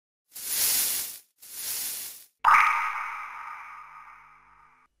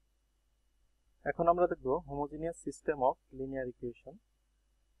এখন আমরা দেখব homogeneous system of linear equation.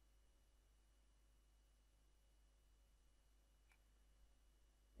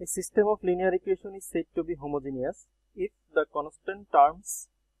 A system of linear equation is said to be homogeneous if the constant terms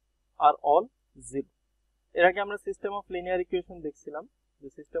are all zero. এর আগে আমরা system of linear equation দেখছিলাম যে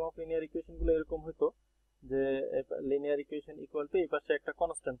system of linear equation গুলো এরকম হতো যে লিনিয়ার ইকুয়েশন ইকুয়াল টু এই পাশে একটা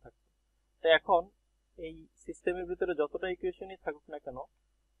কনস্ট্যান্ট থাকতো। তো এখন এই সিস্টেমের ভিতরে যতটা ইকুয়েশনই থাকুক না কেন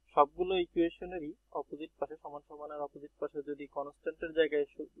সবগুলো ইকুয়েশনেরই অপোজিট পাশে সমান সমানের অপোজিট পাশে যদি কনস্ট্যান্টের জায়গায়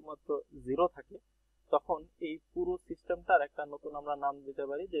শুধুমাত্র জিরো থাকে তখন এই পুরো সিস্টেমটার একটা নতুন আমরা নাম দিতে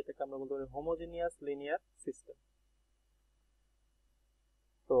পারি যেটাকে আমরা বলতে পারি হোমোজেনিয়াস লিনিয়ার সিস্টেম।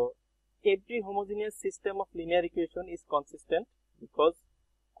 তো every homogeneous system of linear equation is consistent because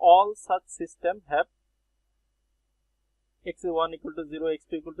all such system have x1 equal to 0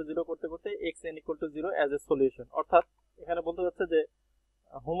 x2 equal to 0 করতে করতে xn equal to 0 as a solution। অর্থাৎ এখানে বলতে যাচ্ছে যে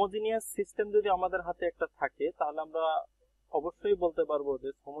হোমোজেনিয়াস সিস্টেম যদি আমাদের হাতে একটা থাকে তাহলে আমরা অবশ্যই বলতে পারবো যে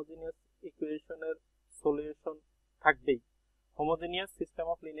হোমোজেনিয়াস ইকুয়েশনের সলিউশন থাকবেই। হোমোজেনিয়াস সিস্টেম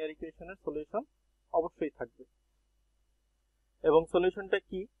অফ লিনিয়ার ইকুয়েশনের সলিউশন অবশ্যই থাকবে। এবং সলিউশনটা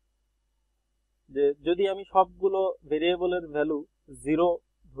কি, যে যদি আমি সবগুলো ভেরিয়েবলের ভ্যালু জিরো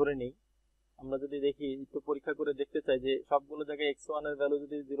ধরে নেই, আমরা যদি দেখি একটু পরীক্ষা করে দেখতে চাই যে সবগুলো জায়গায় x1 এর ভ্যালু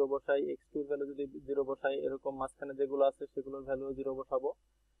যদি জিরো বসাই, x2 এর ভ্যালু যদি জিরো বসাই, এরকম মাঝখানে যেগুলো আছে সেগুলোর ভ্যালু জিরো বসাবো,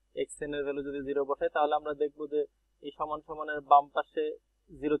 xn এর ভ্যালু যদি জিরো বসাই তাহলে আমরা দেখবো যে এই সমান সমানের বাম পাশে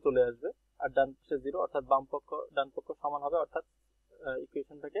জিরো চলে আসবে আর ডান পাশে জিরো, অর্থাৎ বাম পক্ষ ডান পক্ষ সমান হবে, অর্থাৎ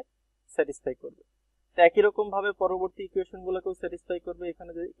ইকুয়েশনটাকে স্যাটিসফাই করবে। তো একই রকম ভাবে পরবর্তী ইকুয়েশন গুলোকেও স্যাটিসফাই করবে,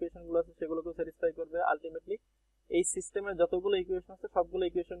 এখানে যে ইকুয়েশন গুলো আছে সেগুলোকেও স্যাটিসফাই করবে। আলটিমেটলি এই সিস্টেমের যতগুলো ইকুয়েশন আছে সবগুলো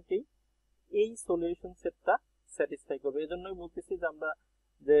ইকুয়েশনকেই এই সলিউশন সেটটা স্যাটিসফাই করবে। এজন্যই বলতেছি যে আমরা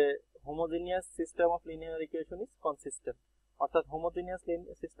যে homogeneous system of linear equation is consistent, অর্থাৎ হোমোজেনিয়াস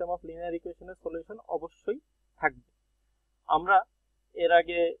সিস্টেম অফ লিনিয়ার ইকুয়েশনের সলিউশন অবশ্যই থাকবে। আমরা এর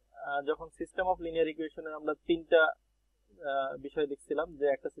আগে যখন সিস্টেম অফ লিনিয়ার ইকুয়েশনের আমরা তিনটা বিষয় দেখছিলাম যে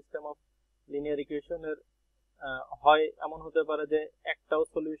একটা সিস্টেম অফ লিনিয়ার ইকুয়েশনের হয় এমন হতে পারে যে একটাও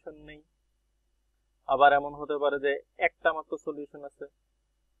সলিউশন নেই, আবার এমন হতে পারে যে একটা মাত্র সলিউশন আছে,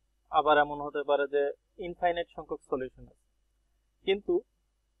 আবার এমন হতে পারে যে ইনফাইনাইট সংখ্যক সলিউশন আছে। কিন্তু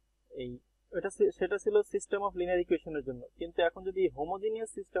এই সেটা ছিল সিস্টেম অফ লিনিয়ার ইকুয়েশনের জন্য, কিন্তু এখন যদি homogeneous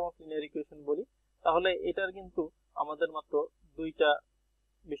system of linear equation বলি তাহলে এটার কিন্তু আমাদের মাত্র দুইটা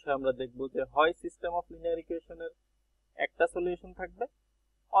বিষয় আমরা দেখব, যে হয় সিস্টেম অফ লিনিয়ার ইকুয়েশনের একটা সলিউশন থাকবে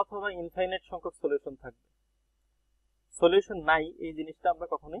অথবা ইনফাইনাইট সংখ্যক সলিউশন থাকবে। সলিউশন নাই এই জিনিসটা আমরা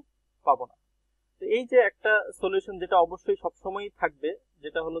কখনোই পাবো না। তো এই যে একটা সলিউশন যেটা অবশ্যই সবসময়ই থাকবে,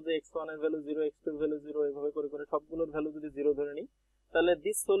 যেটা হলো যে x1 এর ভ্যালু 0 x2 এর ভ্যালু 0 এভাবে করে করে সবগুলোর ভ্যালু যদি 0 ধরে নিই তাহলে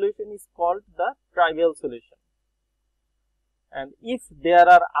this solution is called the ট্রাইভিয়াল solution. And if there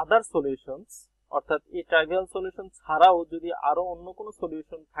R other solutions, অর্থাৎ এই ট্রাইভিয়াল সলিউশন ছাড়াও যদি আরো অন্য কোনো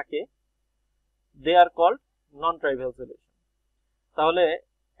সলিউশন থাকে, দে আর কল্ড নন ট্রাইভিয়াল সলিউশন। তাহলে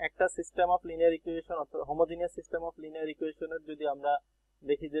একটা সিস্টেম অফ লিনিয়ার ইকুয়েশন অর্থাৎ হোমোজেনিয়াস সিস্টেম অফ লিনিয়ার ইকুয়েশনের যদি আমরা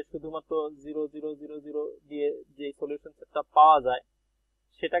দেখি যে শুধুমাত্র 0 0 0 0 দিয়ে যে সলিউশন সেটটা পাওয়া যায়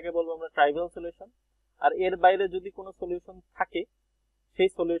সেটাকে বলবো আমরা ট্রাইভিয়াল সলিউশন। আর এর বাইরে যদি কোনো সলিউশন থাকে সেই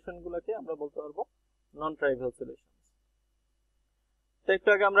সলিউশনগুলোকে আমরা বলতে পারবো নন ট্রাইভিয়াল সলিউশন। তো একটু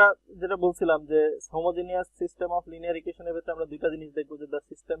আগে আমরা যেটা বলছিলাম যে হোমোজেনিয়াস সিস্টেম অফ লিনিয়ার ইকুয়েশনের ভিতরে আমরা দুইটা জিনিস দেখবো, যে the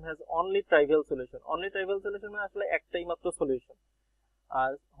system has only ট্রাইভিয়াল solution. Only ট্রাইভিয়াল solution মানে আসলে একটাই মাত্র solution,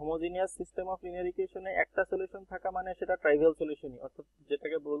 R homogeneous system of linear ইকুয়েশনে একটা সলিউশন থাকা মানে সেটা ট্রাইভিয়াল সলিউশনই, অর্থাৎ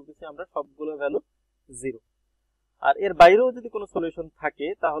যেটাকে বলতেছি আমরা সবগুলো ভ্যালু জিরো। আর এর বাইরেও যদি কোনো সলিউশন থাকে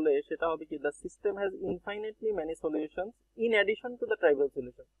তাহলে সেটা হবে কি, the system has infinitely many solutions in addition to the ট্রাইভিয়াল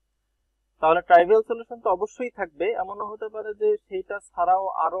solution. তাহলে ট্রাইভিয়াল সলিউশন তো অবশ্যই থাকবে, এমনও হতে পারে যে সেইটা ছাড়াও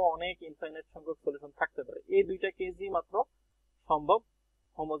আরো অনেক ইনফাইনাইট সংখ্যক সলিউশন থাকতে পারে। এই দুইটা কেসই মাত্র সম্ভব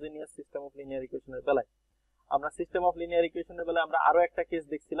হোমোজেনিয়াস সিস্টেম অফ লিনিয়ার ইকুয়েশনের বেলায়। আমরা সিস্টেম অফ লিনিয়ার ইকুয়েশনের বেলায় আমরা আরো একটা কেস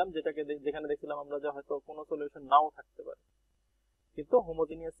দেখছিলাম যেখানে দেখছিলাম আমরা যে হয়তো কোনো সলিউশন নাও থাকতে পারে, কিন্তু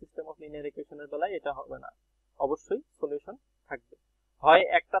হোমোজেনিয়াস সিস্টেম অফ লিনিয়ার ইকুয়েশনের বেলায় এটা হবে না, অবশ্যই সলিউশন থাকবে। হয়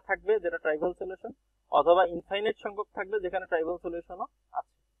একটা থাকবে যেটা ট্রাইভিয়াল সলিউশন, অথবা ইনফাইনাইট সংখ্যক থাকবে যেখানে ট্রাইভিয়াল সলিউশনও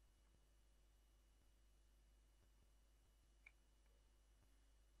আছে।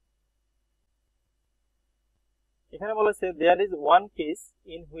 এখানে বলা হয়েছে there is one case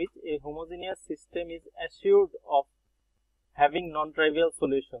in which a homogeneous system is assured of having non-trivial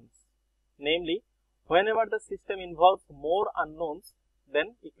solutions, namely whenever the system involves more unknowns than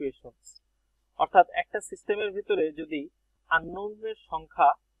equations। অর্থাৎ একটা সিস্টেমের ভিতরে যদি আননোনের সংখ্যা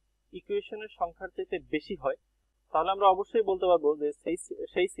ইকুয়েশনের সংখ্যার চাইতে বেশি হয় তাহলে আমরা অবশ্যই বলতে পারবো যে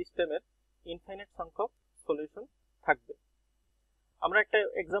সেই সিস্টেমের ইনফাইনাইট সংখ্যক সলিউশন থাকবে। আমরা একটা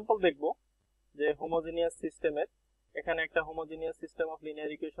এক্সাম্পল দেখব হোমোজিনিয়াস সিস্টেমের এখানে একটা homogeneous system of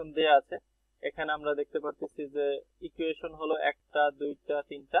linear equation দেয়া আছে। এখানে আমরা দেখতে পাচ্ছি যে ইকুয়েশন হলো একটা দুইটা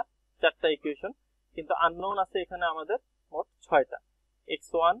তিনটা চারটা ইকুয়েশন, কিন্তু আননোন আছে এখানে আমাদের মোট 6টা,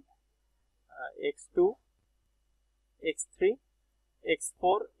 x1 x2 x3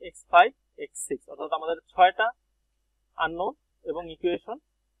 x4 x5 x6, অর্থাৎ আমাদের 6টা আননোন এবং ইকুয়েশন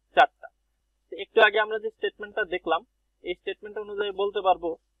 4টা। একটু আগে আমরা যে স্টেটমেন্টটা দেখলাম এই স্টেটমেন্ট অনুযায়ী বলতে পারবো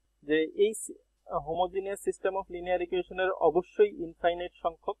যে এই হোমোজিনিয়াস সিস্টেম অফ লিনিয়ার ইকুয়েশনের অবশ্যই ইনফাইনাইট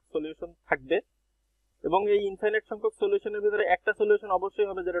সংখ্যক সলিউশন থাকবে, এবং এই ইনফাইনাইট সংখ্যক সলিউশনের ভিতরে একটা সলিউশন অবশ্যই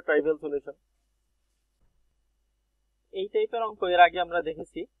হবে যেটা ট্রাইভিয়াল সলিউশন। এই টাইপের অঙ্ক এর আগে আমরা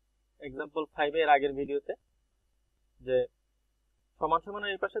দেখেছি एग्जांपल 5 এর আগের ভিডিওতে, যে সমান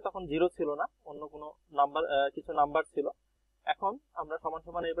সমানের এই পাশে তখন 0 ছিল না, অন্য কোনো নাম্বার কিছু নাম্বার ছিল। এখন আমরা সমান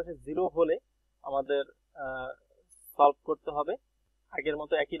সমান এই পাশে 0 হলে আমাদের সলভ করতে হবে আগের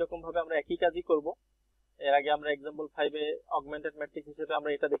মতো একই রকম ভাবে আমরা একই কাজই করব। এর আগে আমরা एग्जांपल 5 এ অগমেন্টেড ম্যাট্রিক্স হিসেবে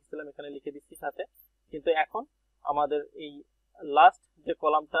আমরা এটা দেখছিলাম, এখানে লিখে দিচ্ছি সাথে, কিন্তু এখন আমাদের এই লাস্ট যে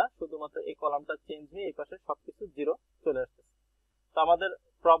কলামটা শুধুমাত্র এই কলামটা চেঞ্জ হয়ে এই পাশে সবকিছু 0 চলে আসছে। তো আমাদের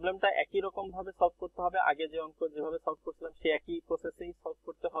প্রবলেমটা একই রকম ভাবে সলভ করতে হবে, আগে যে অঙ্ক যেভাবে সলভ করছিলাম সেই একই প্রসেসেই সলভ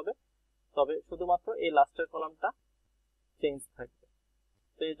করতে হবে, তবে শুধুমাত্র এই লাস্টের কলামটা চেঞ্জ থাকবে।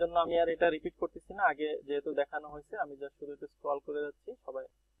 তো এই জন্য আমি আর এটা রিপিট করতেছি না, আগে যেহেতু দেখানো হয়েছে আমি জাস্ট শুধু একটু স্ক্রল করে যাচ্ছি, সবাই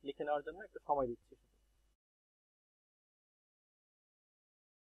লিখে নেওয়ার জন্য একটু সময় দিচ্ছি।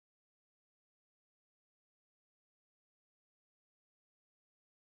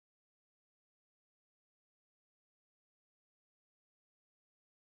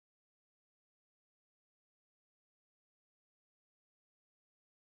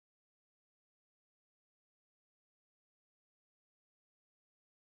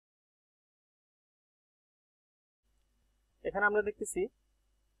 এখানে আমরা দেখতেছি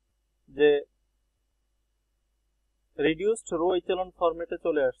যে রিডিউসড রো ইচেলন ফরম্যাটে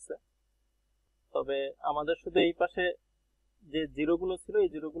চলে আসছে, তবে আমাদের শুধু এই পাশে যে জিরোগুলো ছিল এই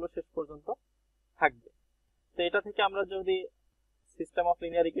জিরোগুলো শেষ পর্যন্ত থাকবে। তো এটা থেকে আমরা যদি সিস্টেম অফ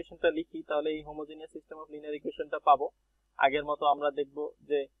লিনিয়ার ইকুয়েশনটা লিখি তাহলে এই হোমোজিনিয়াস সিস্টেম অফ লিনিয়ার ইকুয়েশনটা পাবো। আগের মতো আমরা দেখব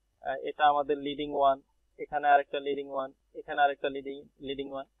যে এটা আমাদের লিডিং 1, এখানে আরেকটা লিডিং 1, এখানে আরেকটা লিডিং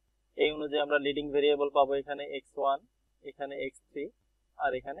 1, এই অনুযায়ী আমরা লিডিং ভেরিয়েবল পাবো এখানে x1, এখানে x3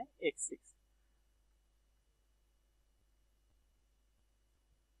 আর এখানে x6।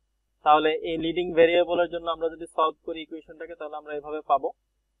 তাহলে এই লিডিং ভেরিয়েবলের জন্য আমরা যদি সলভ করি ইকুয়েশনটাকে তাহলে আমরা এভাবে পাবো।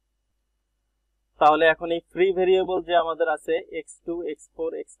 তাহলে এখন এই ফ্রি ভেরিয়েবল যে আমাদের আছে x2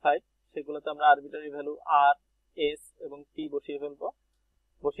 x4 x5 সেগুলোতে আমরা আরবিটারি ভ্যালু r s এবং t বসিয়ে ফেলবো,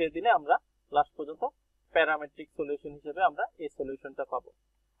 বসিয়ে দিলে আমরা লাস্ট পর্যন্ত প্যারামেট্রিক সলিউশন হিসেবে আমরা এই সলিউশনটা পাবো।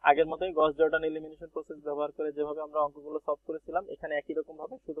 আগের মতোই গস জর্ডান এলিমিনেশন প্রসেস ব্যবহার করে যেভাবে আমরা অঙ্কগুলো সলভ করেছিলাম এখানে একই রকম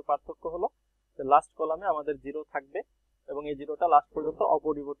ভাবে, শুধু পার্থক্য হলো যে লাস্ট কলামে আমাদের 0 থাকবে এবং এই 0টা লাস্ট পর্যন্ত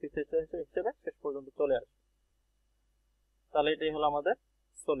অপরিবর্তিত হিসেবে শেষ পর্যন্ত চলে আসবে। তাহলে এটাই হলো আমাদের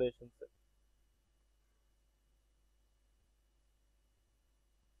সলিউশন সেট।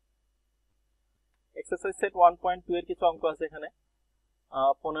 এক্সারসাইজ সেট 1.2 এর কিছু অঙ্ক আছে এখানে,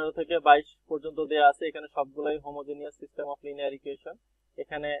 15 থেকে 22 পর্যন্ত দেয়া আছে। এখানে সবগুলাই homogeneous system of linear equation.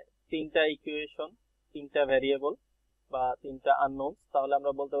 এখানে তিনটা ইকুয়েশন, তিনটা ভেরিয়েবল বা তিনটা আননোনস, তাহলে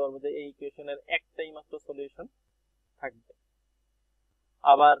আমরা বলতে পারবো যে এই ইকুয়েশনের একটাই মাত্র সলিউশন থাকবে।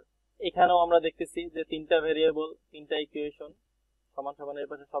 আবার এখানেও আমরা দেখতেছি যে তিনটা ভেরিয়েবল, তিনটা ইকুয়েশন, সমান সমান এর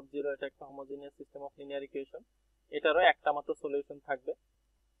পাশে সব 0, এটা একটা homogeneous system of linear equation, এটারও একটা মাত্র সলিউশন থাকবে।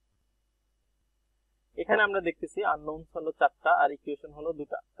 এখানে আমরা দেখতেছি আননোনস হলো 4টা আর ইকুয়েশন হলো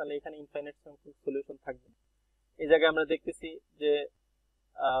 2টা, তাহলে এখানে ইনফাইনাইট সংখ্যক সলিউশন থাকবে। এই জায়গায় আমরা দেখতেছি যে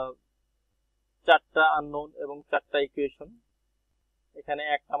 4টা আননোন এবং 4টা ইকুয়েশন, এখানে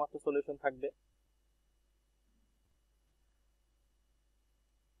একটা মাত্র সলিউশন থাকবে।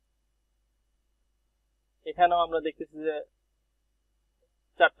 এখানেও আমরা দেখতেছি যে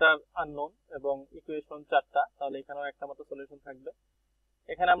 4টা আননোন এবং ইকুয়েশন 4টা, তাহলে এখানেও একটা মাত্র সলিউশন থাকবে।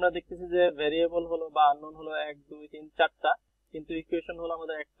 এখানে আমরা দেখতেছি যে ভেরিয়েবল হলো বা আননোন হলো 1 2 3 4টা, কিন্তু ইকুয়েশন হলো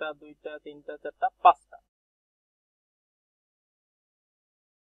আমাদের 1টা 2টা 3টা 4টা 5টা।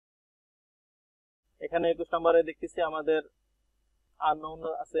 এখানে 21 নম্বরে দেখতেছি আমাদের আননোন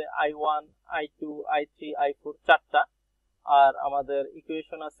আছে i1 i2 i3 i4 4টা, আর আমাদের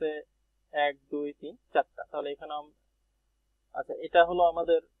ইকুয়েশন আছে 1 2 3 4টা। তাহলে এখানে আচ্ছা, এটা হলো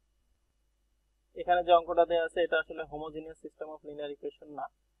আমাদের এখানে যে অঙ্কটা দেয়া আছে এটা আসলে homogeneous system of linear equation না।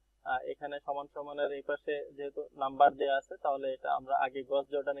 এখানে সমান সমানের এই পাশে যেহেতু নাম্বার দেয়া আছে তাহলে এটা আমরা আগে গস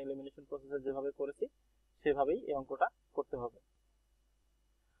জর্ডান এলিমিনেশন প্রসেসে যেভাবে করেছি সেভাবেই এই অঙ্কটা করতে হবে।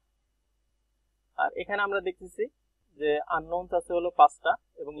 আর এখানে আমরা দেখতেছি যে আননোনস আছে হলো 5টা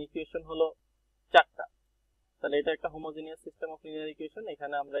এবং ইকুয়েশন হলো 4টা। তাহলে এটা একটা homogeneous system of linear equation,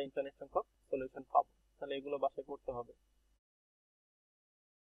 এখানে আমরা ইনফাইনাইট সংখ্যক সলিউশন পাবো। তাহলে এগুলো বাসায় করতে হবে।